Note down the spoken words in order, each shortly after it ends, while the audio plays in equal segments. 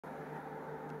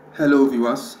Hello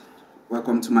viewers,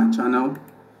 welcome to my channel.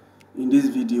 In this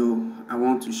video I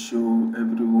want to show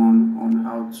everyone on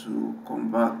how to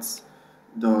convert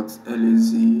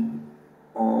 .LAZ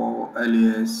or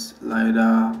LAS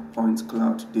LiDAR Point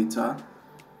Cloud data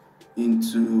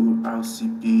into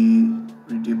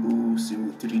RCP readable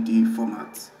Civil 3D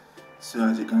format. So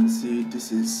as you can see,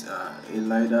 this is a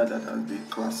LiDAR that has been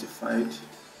classified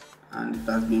and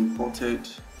it has been imported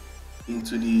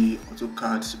into the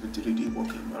AutoCAD Civil 3D work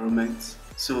environment.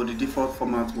 So the default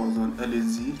format was on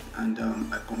LAZ and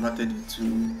I converted it to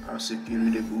RCP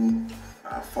readable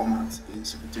format in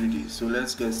Civil 3D. So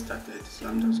let's get started. So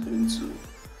I'm just going to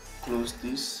close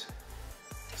this.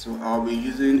 So I'll be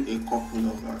using a couple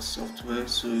of software.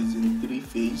 So it's in 3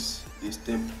 phases, the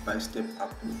step-by-step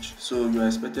approach. So you are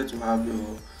expected to have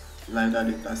your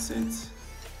LiDAR data set.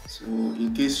 So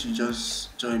in case you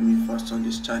just join me first on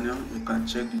this channel, you can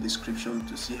check the description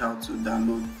to see how to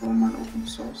download from an open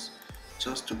source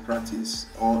just to practice,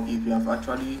 or if you have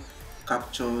actually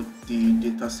captured the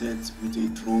dataset with a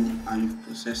drone and you've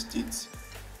processed it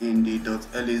in the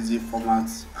 .LAZ format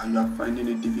and you are finding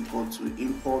it difficult to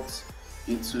import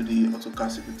into the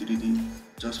AutoCAD Civil 3D,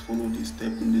 just follow this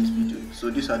step in this video. So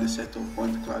these are the set of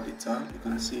point cloud data. You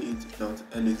can see it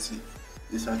 .LAZ.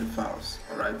 These are the files.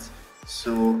 Alright,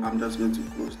 so I'm just going to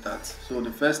close that. So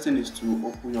the first thing is to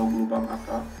open your global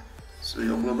mapper. So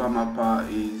your global mapper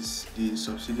is the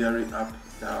subsidiary app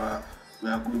that we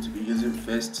are going to be using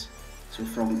first. So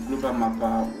from global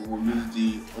mapper we will use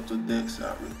the Autodesk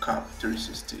ReCap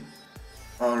 360.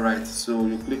 Alright, so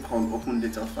you click on open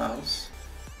data files,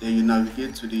 then you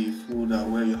navigate to the folder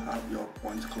where you have your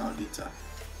point cloud data.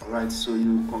 Alright, so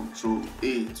you Control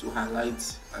A to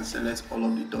highlight and select all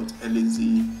of the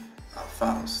 .LAZ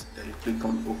files, then you click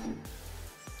on open.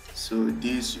 So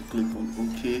this you click on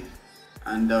OK,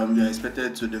 and you are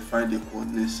expected to define the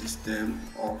coordinate system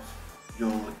of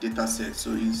your data set.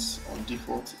 So it's on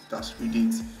default, it has read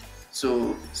it.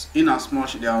 So in as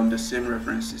much they are on the same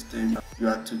reference system, you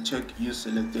have to check use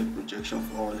selected projection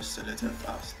for all the selected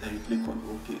files, then you click on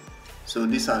OK. So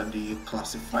these are the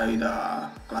classified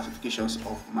classifications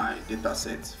of my data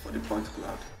set for the point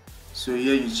cloud. So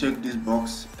here you check this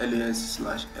box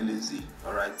LAS/LAZ.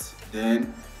 Alright,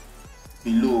 then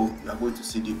below you are going to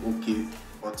see the OK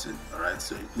button. Alright,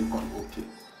 so you click on OK.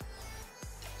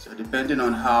 So depending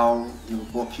on how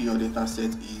bulky your data set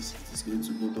is, it is going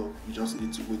to load up. You just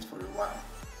need to wait for a while.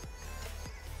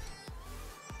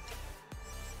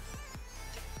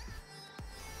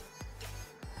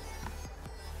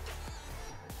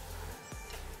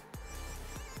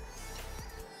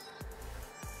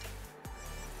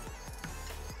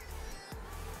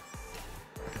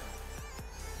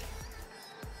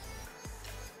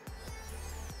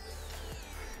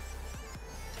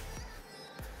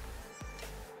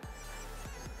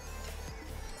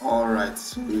 Alright,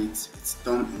 so it's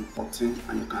done importing,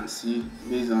 and you can see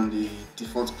based on the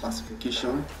default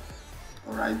classification.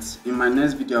 Alright, in my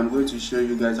next video I'm going to show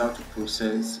you guys how to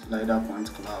process LiDAR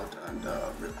Point Cloud and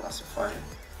reclassify.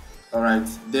 Alright,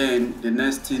 then the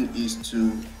next thing is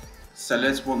to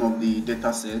select one of the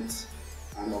data sets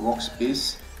on your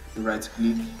workspace. You right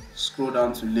click, scroll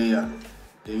down to layer,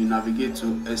 then you navigate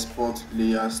to export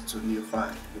layers to new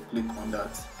file. You click on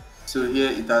that. So here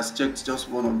it has checked just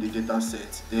one of the data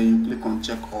sets, then you click on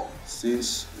check all,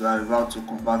 since you are about to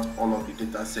convert all of the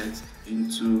data sets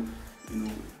into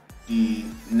the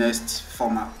next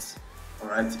format.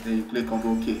 Alright, then you click on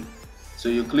OK. So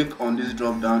you click on this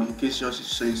drop down in case yours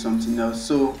is showing something else.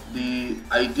 So the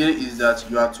idea is that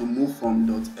you have to move from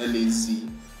 .LAZ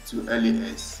to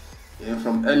LAS. And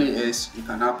from LAS you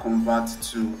can now convert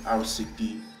to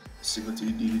RCP Civil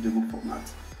 3D readable format.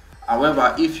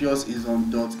 However, if yours is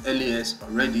on .LAS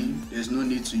already, there's no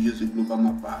need to use the global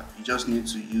mapper. You just need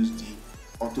to use the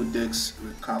Autodesk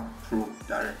ReCap Pro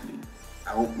directly.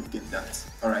 I hope you get that.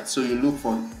 Alright, so you look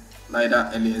for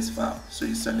LiDAR LAS file. So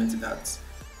you select that.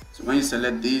 So when you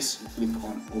select this, you click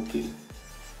on OK.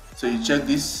 So you check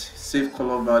this save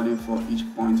color value for each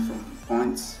point from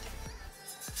points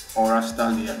or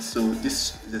raster layer. So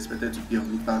this is expected to be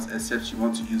on meters, except you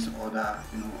want to use other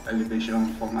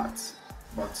elevation formats,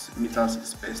 but meters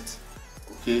is best.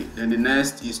 Okay, then the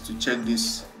next is to check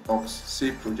this box,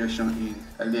 save projection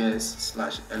in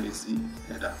LAS/LAZ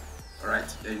header.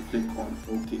 Alright, then you click on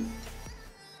OK.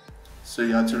 So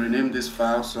you have to rename this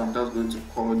file, so I'm just going to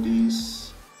call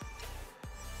this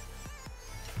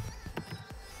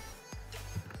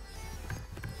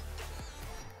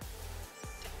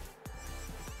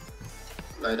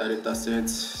LiDAR dataset.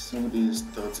 So this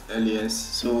 .LAS.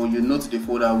 So you note the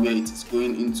folder where it is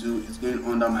going into. It's going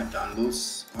under my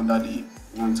downloads, under the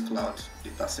point cloud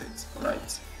dataset.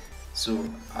 Alright, So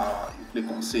you click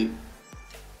on save.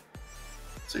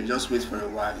 So you just wait for a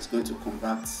while. It's going to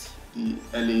convert the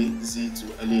LAZ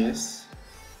to LAS.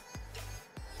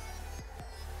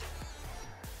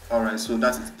 Alright, so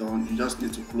that is done. You just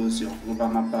need to close your global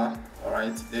mapper.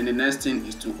 Alright, then the next thing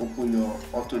is to open your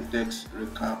Autodesk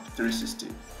ReCap 360.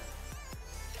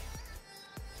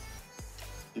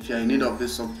 If you are in need of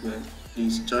this software,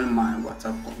 please join my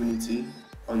WhatsApp community,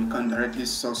 or you can directly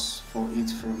source for it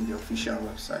from the official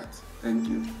website. Thank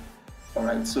you.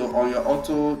 Alright, so on your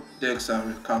Autodesk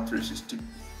ReCap 360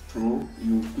 Pro,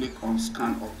 you click on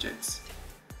Scan Objects.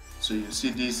 So you see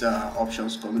these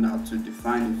options coming out to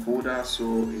define a folder. So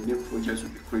a new project will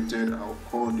be created. I'll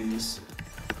call this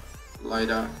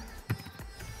LiDAR.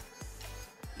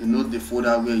 You note the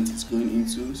folder where it is going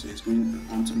into. So it's going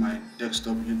onto my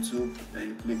desktop YouTube. Then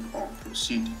you click on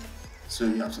Proceed. So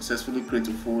you have successfully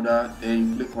created a folder. Then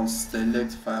you click on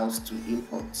Select Files to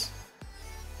Import.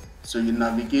 So you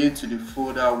navigate to the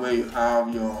folder where you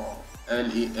have your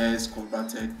LAS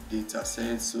converted data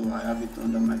set. So I have it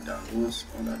under my downloads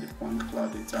under the point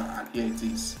cloud data, and here it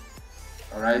is.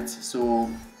 Alright, so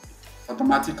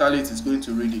automatically it is going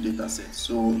to read the data set.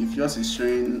 So if yours is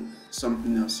showing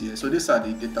something else here, so these are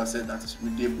the data set that is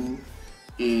readable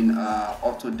in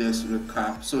Autodesk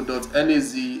ReCap. So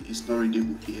 .LAZ is not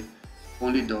readable here,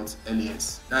 only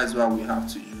 .LAS. That is why we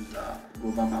have to use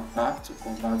global mapper to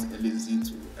convert LAZ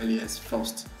to LAS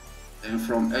first. Then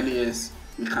from LAS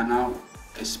we can now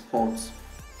export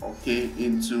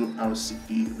into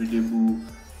RCP readable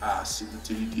civil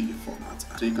 3D format.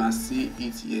 So you can see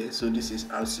it here. So this is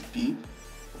RCP,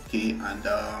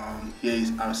 and here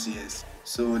is RCS.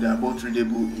 So they are both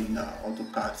readable in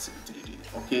AutoCAD civil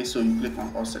 3D. So you click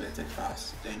on all selected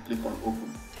files, then you click on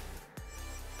open.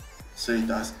 So it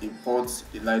has imported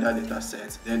the LiDAR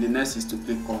dataset. Then the next is to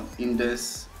click on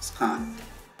index scan.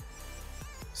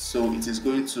 So it is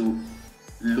going to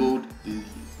load the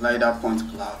LiDAR Point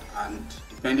Cloud, and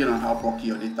depending on how bulky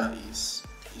your data is,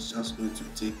 it's just going to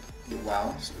take a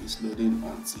while. So it's loading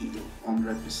until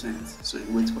 100%. So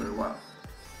you wait for a while.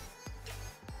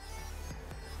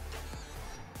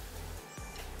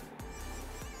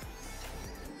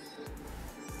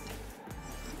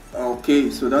 Okay,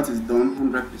 so that is done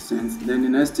 100%. Then the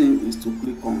next thing is to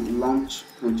click on Launch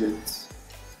Project.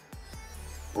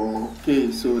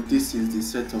 Okay, so this is the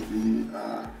set of the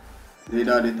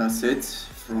LiDAR data set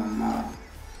from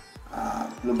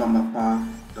global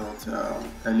mapper.las.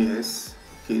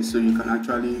 So you can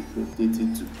actually rotate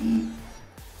it to be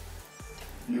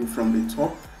view from the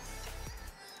top.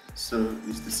 So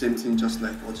it's the same thing just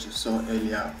like what you saw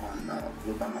earlier on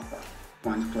global mapper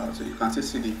point cloud. So you can still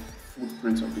see the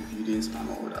footprint of the buildings and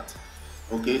all that.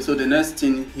 So the next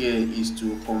thing here is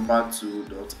to convert to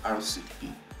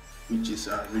 .rcp, which is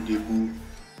readable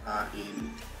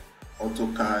in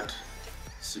AutoCAD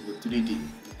civil 3D.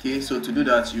 So to do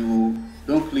that, you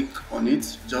don't click on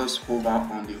it, just hover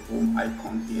on the home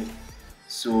icon here.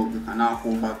 So you can now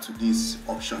hover to this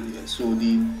option here. So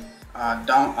the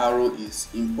down arrow is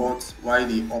import, while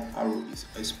the up arrow is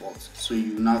export. So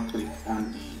you now click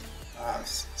on the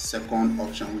second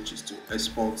option, which is to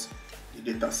export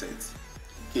the data set.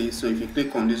 So if you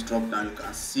click on this drop down, you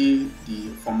can see the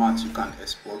format you can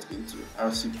export into: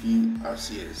 RCP,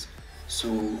 RCS.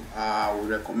 So I would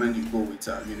recommend you go with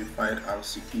a unified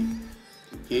RCP.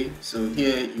 So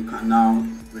here you can now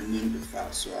rename the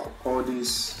file. So I'll call this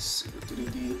civil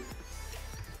 3D.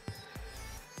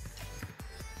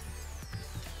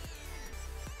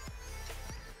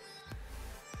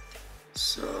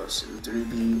 So civil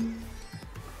 3D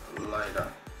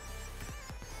LiDAR.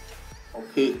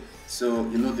 So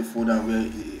you know the folder where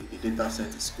the data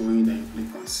set is going, then you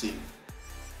click on save.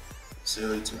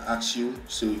 So it will ask you,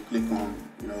 so you click on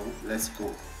let's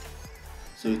go.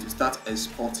 So it will start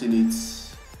exporting it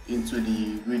into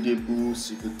the readable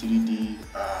civil 3D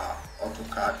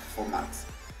AutoCAD format.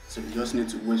 So you just need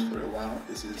to wait for a while.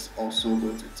 This is also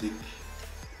going to take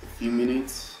a few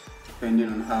minutes depending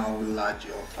on how large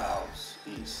your files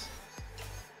is.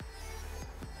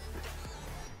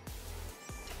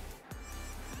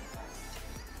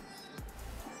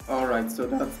 Alright, so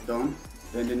that's done.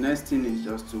 Then the next thing is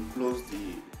just to close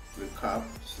the recap.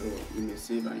 So you may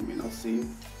save and you may not save.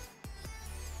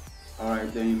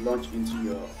 Alright, then you launch into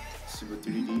your civil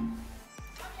 3D.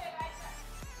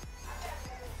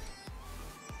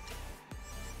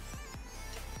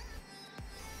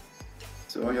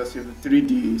 So on your civil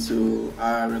 3D, so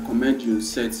I recommend you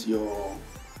set your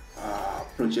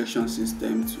projection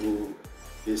system to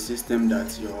the system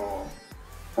that your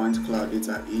point cloud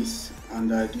data is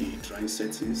under the drawing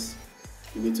settings.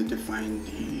 you need to define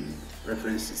the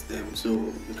reference system. So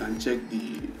you can check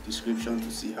the description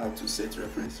to see how to set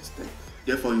reference system.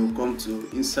 Therefore, you come to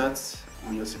insert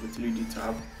on your Civil 3D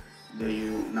tab, then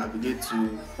you navigate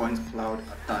to Point Cloud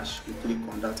attached. You click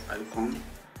on that icon,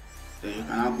 then you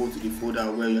can now go to the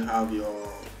folder where you have your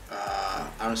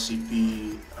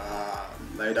RCP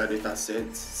LiDAR data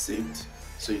set saved.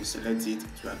 So you select it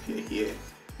to appear here.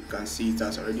 You can see it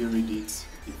has already read it,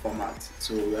 the format.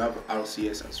 So we have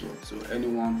RCS as well. So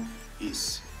anyone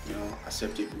is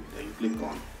acceptable. Then you click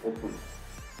on open.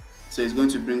 So it's going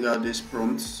to bring out this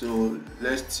prompt. So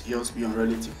let yours be on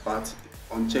relative path.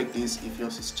 Uncheck this if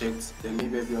yours is checked. Then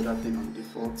leave every other thing on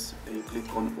default. Then you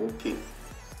click on OK.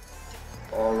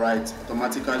 Alright,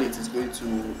 automatically it is going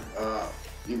to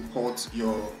import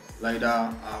your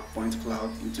LiDAR Point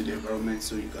Cloud into the environment.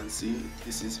 So you can see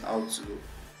this is how to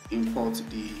import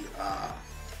the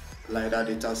LiDAR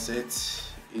data set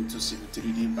into Civil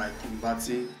 3D by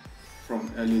converting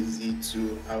from LAZ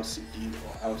to RCP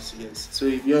or RCS. So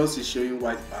if yours is showing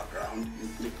white background, you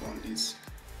click on this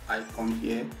icon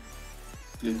here,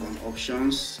 click on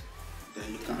options,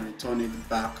 then you can return it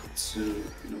back to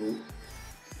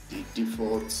the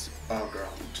default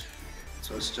background. It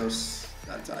was just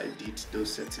that I did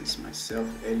those settings myself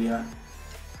earlier,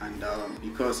 and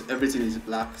because everything is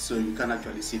black, so you can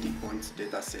actually see the point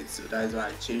data set. So that is why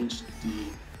I changed the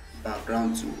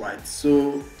background to white.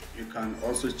 So you can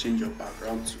also change your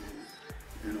background to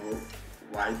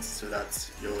white so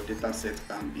that your data set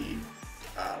can be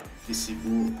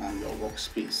visible on your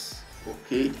workspace.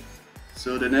 Okay,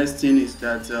 so the next thing is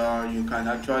that you can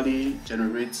actually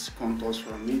generate contours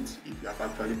from it if you have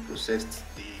actually processed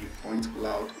the point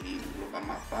cloud in global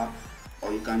mapper,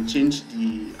 or you can change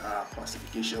the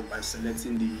classification by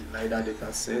selecting the LiDAR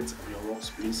data set on your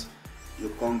workspace. You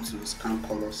come to scan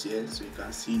colors here, so you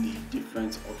can see the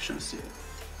different options here.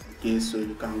 Okay, so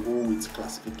you can go with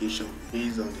classification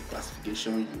based on the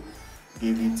classification you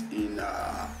gave it in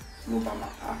global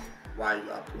mapper while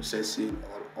you are processing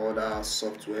or other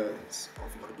softwares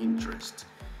of your interest.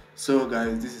 So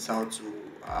guys, this is how to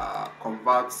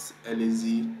convert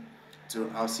LAZ to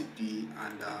RCP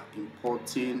and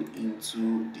importing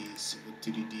into the Civil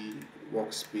 3D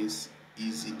workspace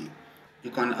easily.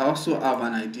 You can also have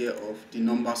an idea of the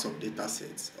numbers of data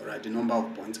sets, alright, the number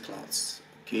of point clouds.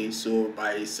 Okay, so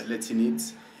by selecting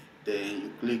it, then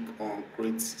you click on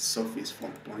create surface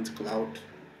from point cloud,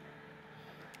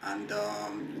 and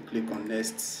you click on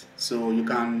next. So you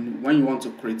can, when you want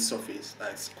to create surface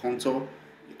that's contour,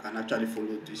 you can actually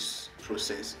follow this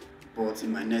process, but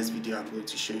in my next video I'm going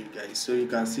to show you guys. So you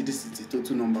can see this is the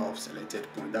total number of selected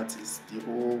point, that is the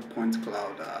whole point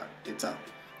cloud data.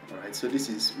 Alright, so this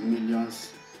is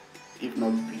millions if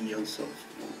not billions of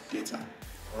data.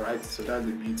 Alright, so that's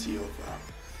the beauty of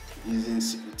using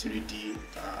Civil 3D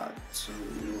to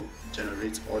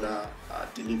generate other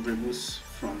deliverables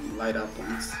from LiDAR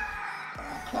Point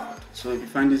Cloud. So if you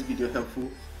find this video helpful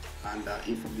and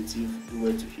informative, do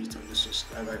well to hit on the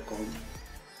subscribe icon,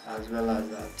 as well as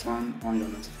turn on your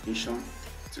notification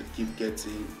to keep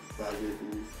getting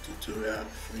valuable tutorial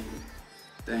free.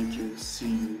 Thank you. See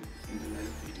you in the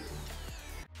next video.